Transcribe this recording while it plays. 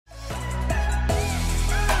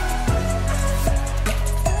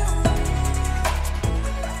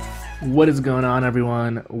What is going on,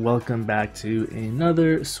 everyone? Welcome back to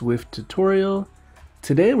another Swift tutorial.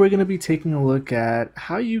 Today we're going to be taking a look at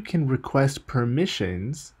how you can request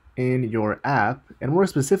permissions in your app, and more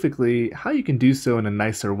specifically how you can do so in a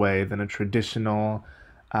nicer way than a traditional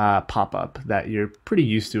pop-up that you're pretty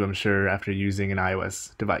used to, I'm sure, after using an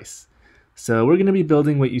iOS device. So we're going to be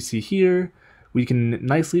building what you see here. We can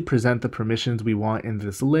nicely present the permissions we want in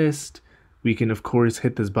this list. We can of course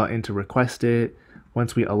hit this button to request it.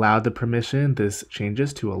 Once we allow the permission, this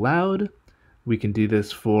changes to allowed. We can do this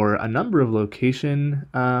for a number of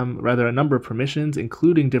a number of permissions,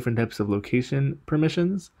 including different types of location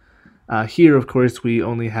permissions. Here, of course, we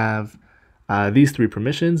only have these three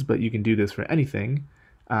permissions, but you can do this for anything.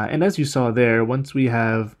 And as you saw there, once we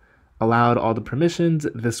have allowed all the permissions,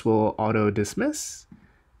 this will auto dismiss.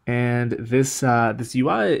 And this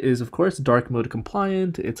UI is, of course, dark mode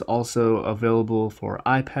compliant. It's also available for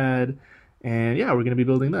iPad. And yeah, we're going to be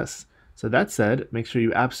building this. So that said, make sure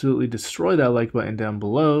you absolutely destroy that like button down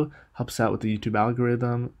below. Helps out with the YouTube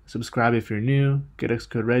algorithm. Subscribe if you're new. Get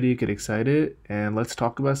Xcode ready, get excited, and let's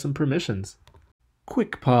talk about some permissions.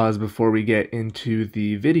 Quick pause before we get into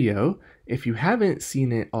the video. If you haven't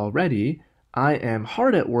seen it already, I am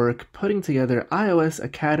hard at work putting together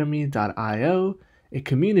iOSacademy.io, a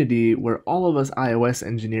community where all of us iOS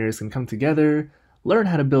engineers can come together, learn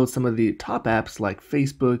how to build some of the top apps like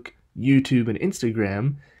Facebook, YouTube, and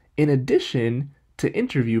Instagram, in addition to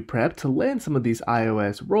interview prep to land some of these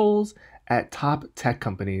iOS roles at top tech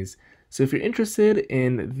companies. So if you're interested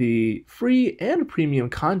in the free and premium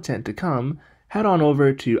content to come, head on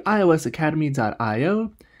over to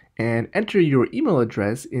iOSacademy.io and enter your email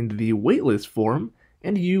address in the waitlist form,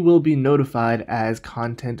 and you will be notified as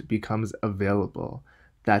content becomes available.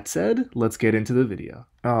 That said, let's get into the video.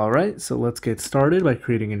 Alright, so let's get started by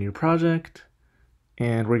creating a new project.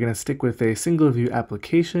 And we're going to stick with a single view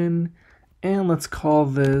application, and let's call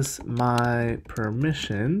this my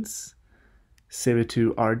permissions. Save it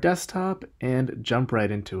to our desktop and jump right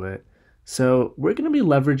into it. So we're going to be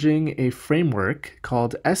leveraging a framework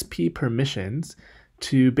called SP Permissions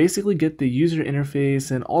to basically get the user interface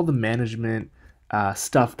and all the management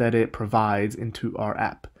stuff that it provides into our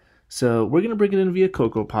app. So we're going to bring it in via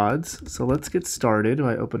Cocoapods. So let's get started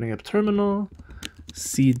by opening up Terminal,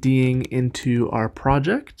 CDing into our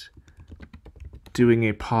project, doing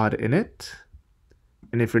a pod init.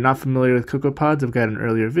 And if you're not familiar with Cocoapods, I've got an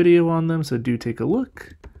earlier video on them, so do take a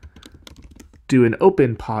look. Do an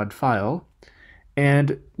open pod file.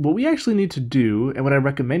 And what we actually need to do, and what I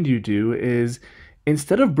recommend you do, is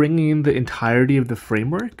instead of bringing in the entirety of the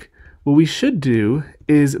framework, what we should do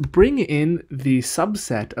is bring in the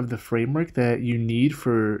subset of the framework that you need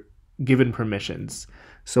for given permissions.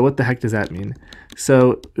 So what the heck does that mean?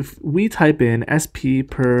 So if we type in SP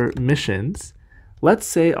permissions, let's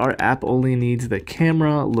say our app only needs the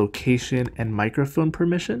camera, location, and microphone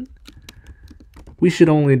permission. We should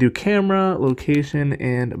only do camera, location,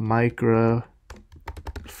 and microphone.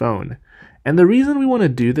 And the reason we want to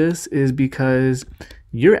do this is because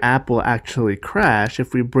your app will actually crash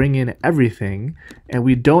if we bring in everything and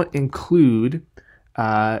we don't include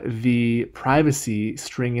the privacy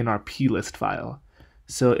string in our plist file.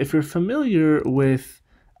 So if you're familiar with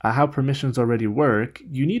how permissions already work,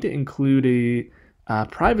 you need to include a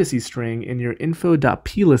privacy string in your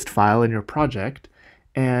info.plist file in your project.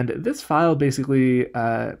 And this file basically,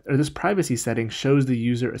 or this privacy setting shows the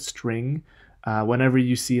user a string whenever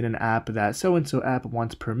you see in an app that so-and-so app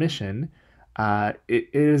wants permission. It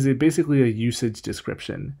is basically a usage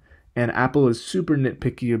description. And Apple is super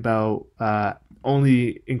nitpicky about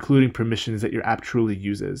only including permissions that your app truly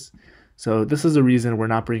uses. So this is the reason we're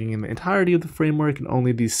not bringing in the entirety of the framework and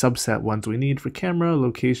only these subset ones we need for camera,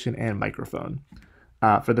 location, and microphone,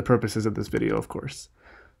 for the purposes of this video, of course.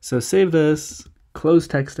 So save this, close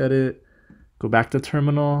text edit, go back to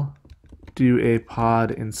terminal, do a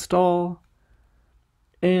pod install,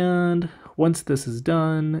 and once this is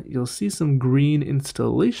done, you'll see some green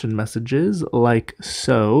installation messages like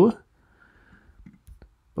so.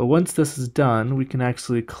 But once this is done, we can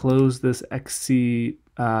actually close this Xcode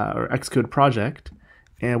project,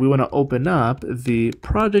 and we want to open up the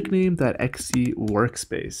project name.xc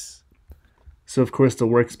workspace. So of course the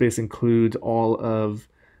workspace includes all of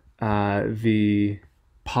the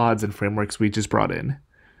pods and frameworks we just brought in.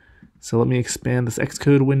 So let me expand this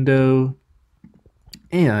Xcode window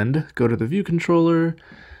and go to the view controller,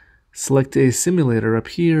 select a simulator up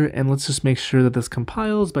here, and let's just make sure that this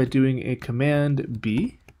compiles by doing a command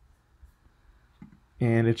B.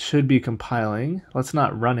 And it should be compiling. Let's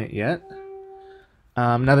not run it yet.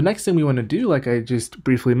 Now the next thing we want to do, like I just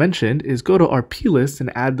briefly mentioned, is go to our plist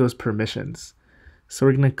and add those permissions. So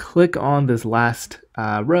we're going to click on this last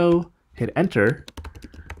row, hit enter,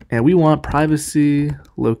 and we want privacy,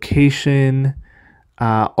 location,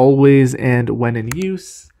 always and when in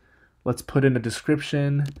use. Let's put in a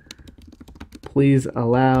description. Please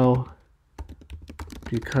allow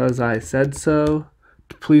because I said so.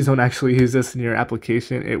 Please don't actually use this in your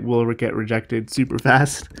application. It will get rejected super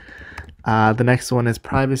fast. The next one is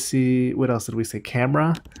privacy. What else did we say?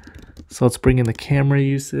 Camera. So let's bring in the camera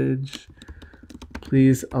usage.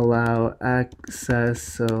 Please allow access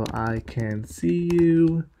so I can see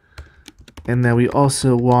you. And then we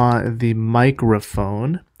also want the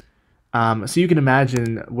microphone. So you can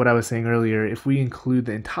imagine what I was saying earlier. If we include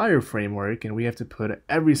the entire framework and we have to put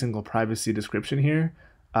every single privacy description here,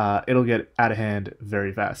 it'll get out of hand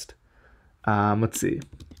very fast. Let's see.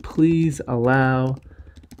 Please allow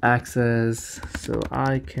access so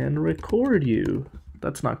I can record you.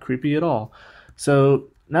 That's not creepy at all. So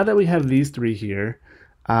now that we have these three here,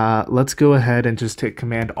 let's go ahead and just hit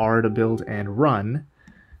Command R to build and run.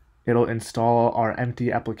 It'll install our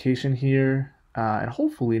empty application here, and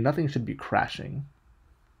hopefully nothing should be crashing.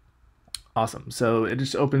 Awesome. So it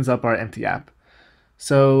just opens up our empty app.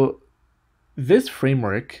 So this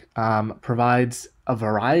framework provides a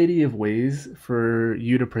variety of ways for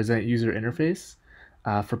you to present user interface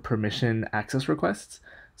for permission access requests.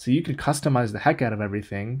 So you can customize the heck out of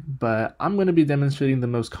everything, but I'm going to be demonstrating the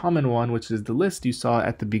most common one, which is the list you saw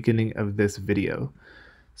at the beginning of this video.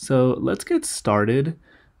 So let's get started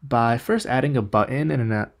by first adding a button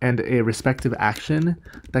and a respective action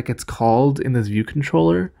that gets called in this view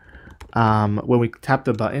controller when we tap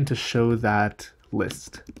the button to show that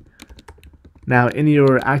list. Now in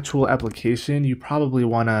your actual application, you probably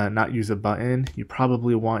want to not use a button. You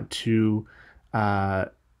probably want to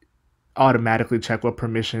automatically check what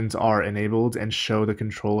permissions are enabled and show the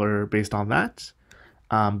controller based on that.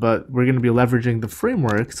 But we're going to be leveraging the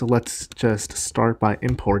framework, so let's just start by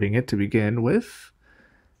importing it to begin with.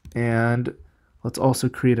 And let's also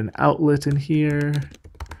create an outlet in here.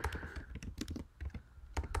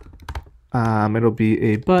 It'll be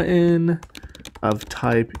a button of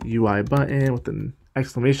type UI button with an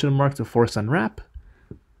exclamation mark to force unwrap.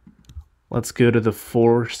 Let's go to the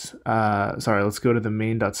let's go to the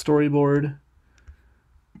main.storyboard.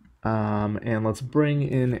 And let's bring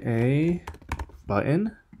in a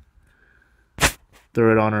button.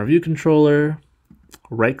 Throw it on our view controller.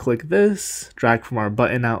 Right click this, drag from our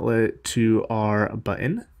button outlet to our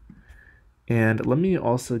button. And let me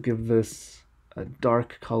also give this a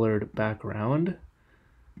dark colored background.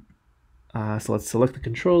 So let's select the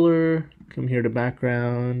controller, come here to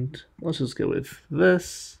background. Let's just go with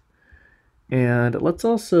this. And let's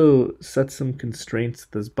also set some constraints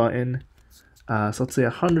to this button. So let's say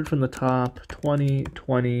 100 from the top, 20,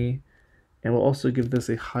 20, and we'll also give this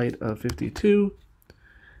a height of 52.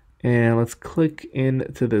 And let's click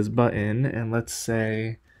into this button and let's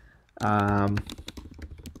say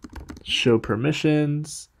show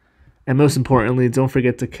permissions. And most importantly, don't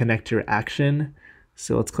forget to connect your action.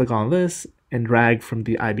 So let's click on this and drag from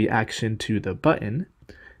the IB action to the button.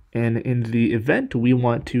 And in the event, we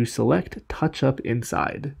want to select touch up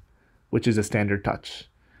inside, which is a standard touch.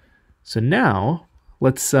 So now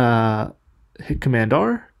let's hit Command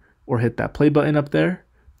R or hit that play button up there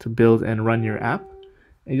to build and run your app.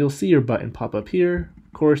 And you'll see your button pop up here.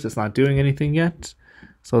 Of course, it's not doing anything yet.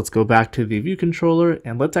 So let's go back to the view controller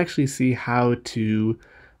and let's actually see how to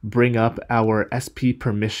bring up our SP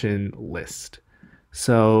permission list.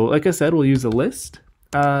 So like I said, we'll use a list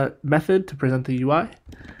method to present the UI,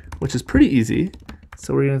 which is pretty easy.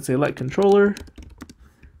 So we're going to say let controller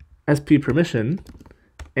SP permission,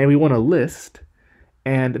 and we want a list.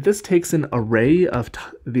 And this takes an array of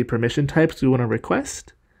the permission types we want to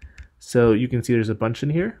request. So you can see there's a bunch in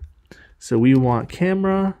here. So we want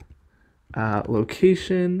camera,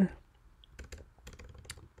 location.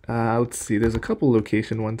 Let's see, there's a couple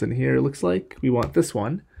location ones in here, it looks like. We want this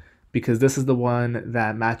one because this is the one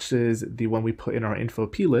that matches the one we put in our info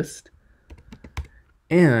P list.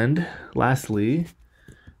 And lastly,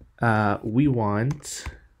 we want,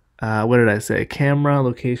 what did I say? Camera,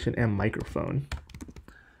 location, and microphone.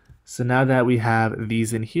 So now that we have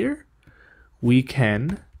these in here, we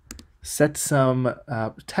can set some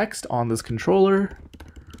text on this controller.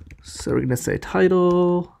 So we're going to say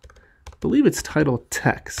title, I believe it's title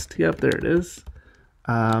text. Yep, there it is.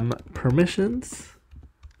 Permissions.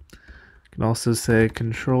 You can also say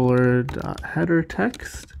controller.header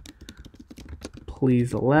text.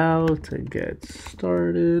 Please allow to get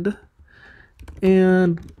started.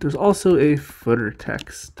 And there's also a footer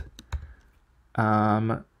text.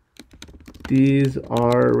 These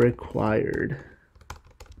are required.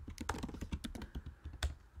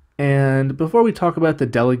 And before we talk about the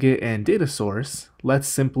delegate and data source, let's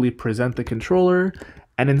simply present the controller.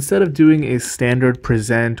 And instead of doing a standard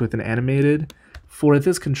present with an animated, for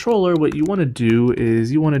this controller, what you want to do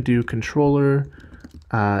is you want to do controller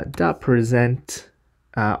dot present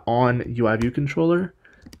on UIViewController,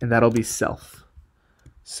 and that'll be self.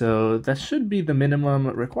 So that should be the minimum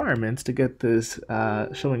requirements to get this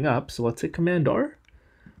showing up. So let's hit Command R.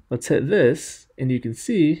 Let's hit this, and you can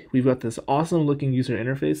see we've got this awesome looking user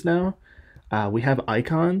interface now. We have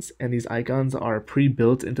icons, and these icons are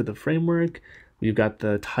pre-built into the framework. We've got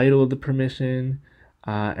the title of the permission,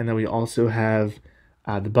 and then we also have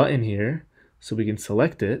the button here, so we can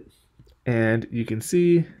select it. And you can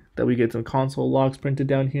see that we get some console logs printed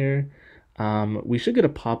down here. We should get a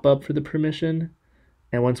pop-up for the permission,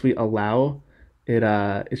 and once we allow it,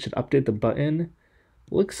 it should update the button.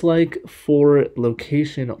 Looks like for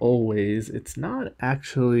location always, it's not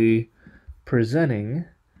actually presenting.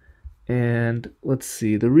 And let's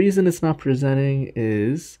see, the reason it's not presenting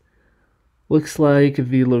is, looks like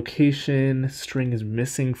the location string is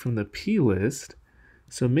missing from the plist.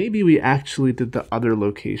 So maybe we actually did the other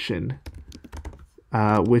location,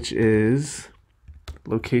 which is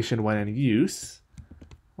location when in use.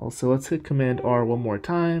 Also, let's hit Command R one more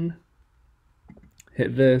time,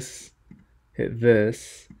 hit this,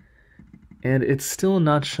 and it's still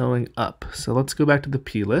not showing up. So let's go back to the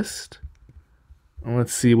plist, and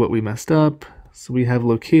let's see what we messed up. So we have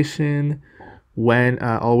location, when,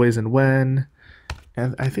 always and when,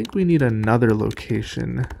 and I think we need another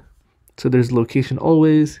location. So there's location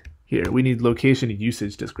always, here we need location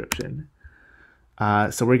usage description.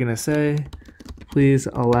 So we're gonna say, please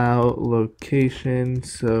allow location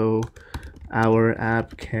so our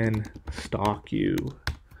app can stalk you.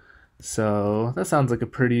 So that sounds like a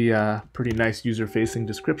pretty nice user-facing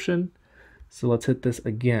description. So let's hit this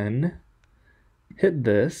again, hit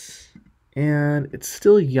this, and it's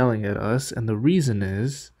still yelling at us. And the reason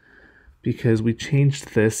is because we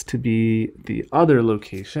changed this to be the other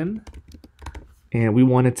location, and we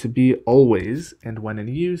want it to be always and when in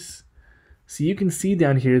use. So you can see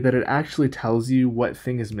down here that it actually tells you what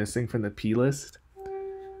thing is missing from the plist.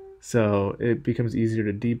 So it becomes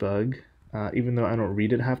easier to debug. Even though I don't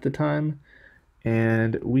read it half the time,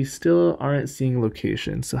 and we still aren't seeing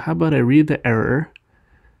location. So how about I read the error?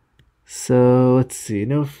 So let's see,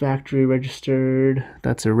 no factory registered,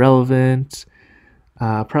 that's irrelevant.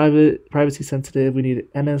 Privacy sensitive, we need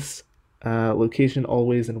NS location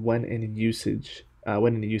always and when in usage,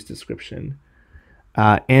 when in use description.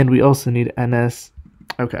 And we also need NS,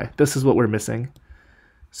 okay, this is what we're missing.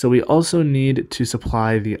 So we also need to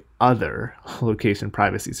supply the other location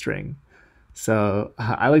privacy string. So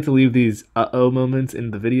I like to leave these uh-oh moments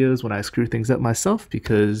in the videos when I screw things up myself,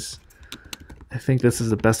 because I think this is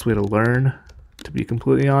the best way to learn, to be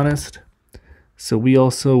completely honest. So we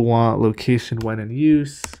also want location when in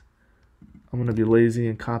use. I'm going to be lazy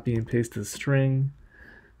and copy and paste the string.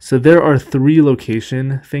 So there are 3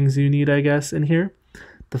 location things you need, I guess, in here.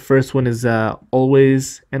 The first one is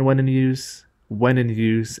always and when in use,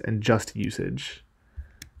 and just usage.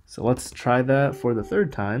 So let's try that for the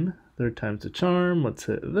third time. Third time's a charm. Let's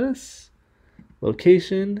hit this,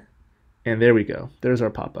 location, and there we go. There's our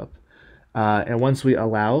pop-up. And once we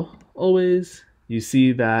allow always, you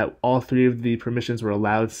see that all 3 of the permissions were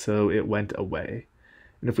allowed, so it went away.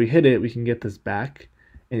 And if we hit it, we can get this back,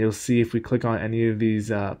 and you'll see if we click on any of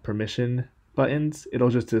these permission buttons, it'll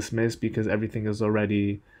just dismiss because everything is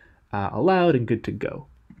already allowed and good to go.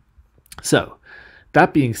 So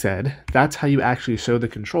that being said, that's how you actually show the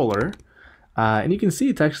controller. And you can see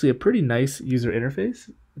it's actually a pretty nice user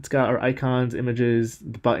interface. It's got our icons, images,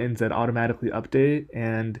 the buttons that automatically update,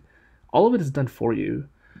 and all of it is done for you.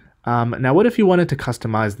 Now, what if you wanted to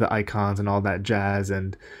customize the icons and all that jazz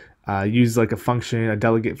and use like a function, a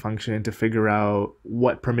delegate function, to figure out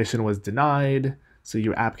what permission was denied so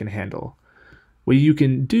your app can handle? What you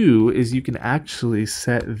can do is you can actually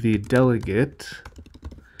set the delegate,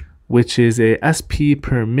 which is a SP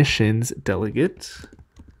permissions delegate.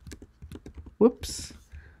 Whoops.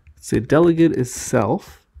 So delegate is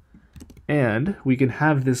self, and we can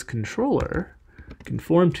have this controller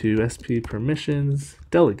conform to SP permissions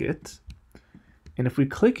delegate. And if we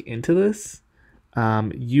click into this,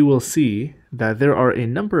 you will see that there are a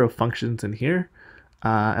number of functions in here,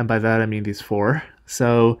 and by that I mean these 4.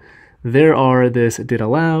 So there are this did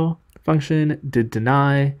allow function, did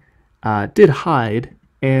deny, did hide,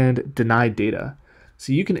 and deny data.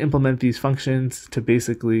 So you can implement these functions to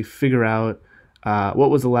basically figure out what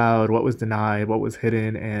was allowed, what was denied, what was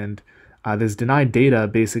hidden, and this denied data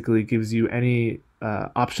basically gives you any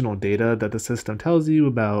optional data that the system tells you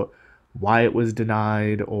about why it was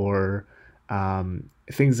denied, or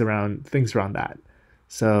things around that.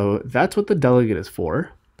 So that's what the delegate is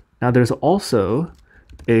for. Now there's also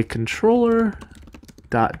a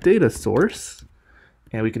controller.data source,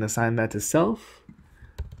 and we can assign that to self.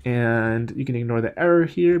 And you can ignore the error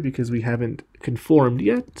here because we haven't conformed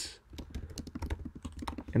yet.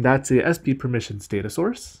 And that's a SP permissions data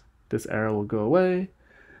source. This error will go away.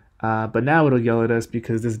 But now it'll yell at us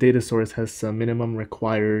because this data source has some minimum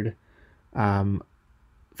required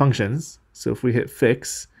functions. So if we hit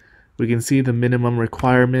fix, we can see the minimum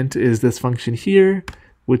requirement is this function here,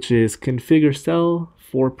 which is configure cell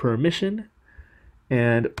for permission.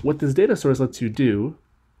 And what this data source lets you do,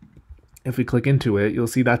 if we click into it, you'll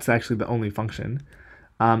see that's actually the only function.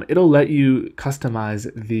 It'll let you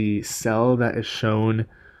customize the cell that is shown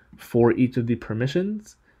for each of the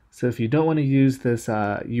permissions. So if you don't want to use this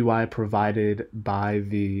UI provided by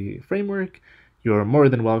the framework, you're more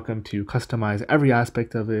than welcome to customize every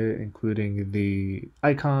aspect of it, including the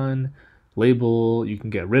icon, label. You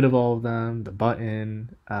can get rid of all of them, the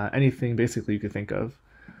button, anything basically you could think of.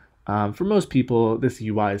 For most people, this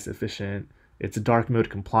UI is sufficient. It's dark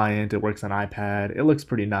mode compliant, it works on iPad, it looks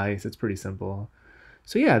pretty nice, it's pretty simple.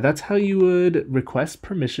 So yeah, that's how you would request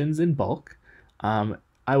permissions in bulk.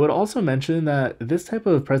 I would also mention that this type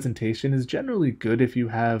of presentation is generally good if you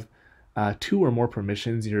have 2 or more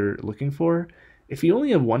permissions you're looking for. If you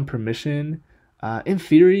only have 1 permission, in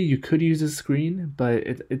theory you could use a screen, but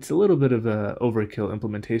it's a little bit of a overkill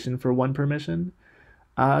implementation for 1 permission.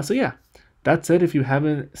 So yeah, that said, if you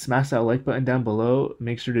haven't smashed that like button down below,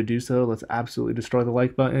 make sure to do so. Let's absolutely destroy the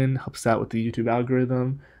like button. Helps out with the YouTube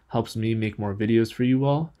algorithm, helps me make more videos for you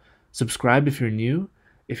all. Subscribe if you're new.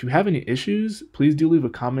 If you have any issues, please do leave a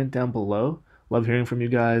comment down below. Love hearing from you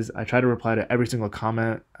guys. I try to reply to every single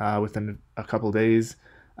comment within a couple days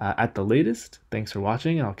at the latest. Thanks for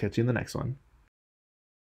watching, and I'll catch you in the next one.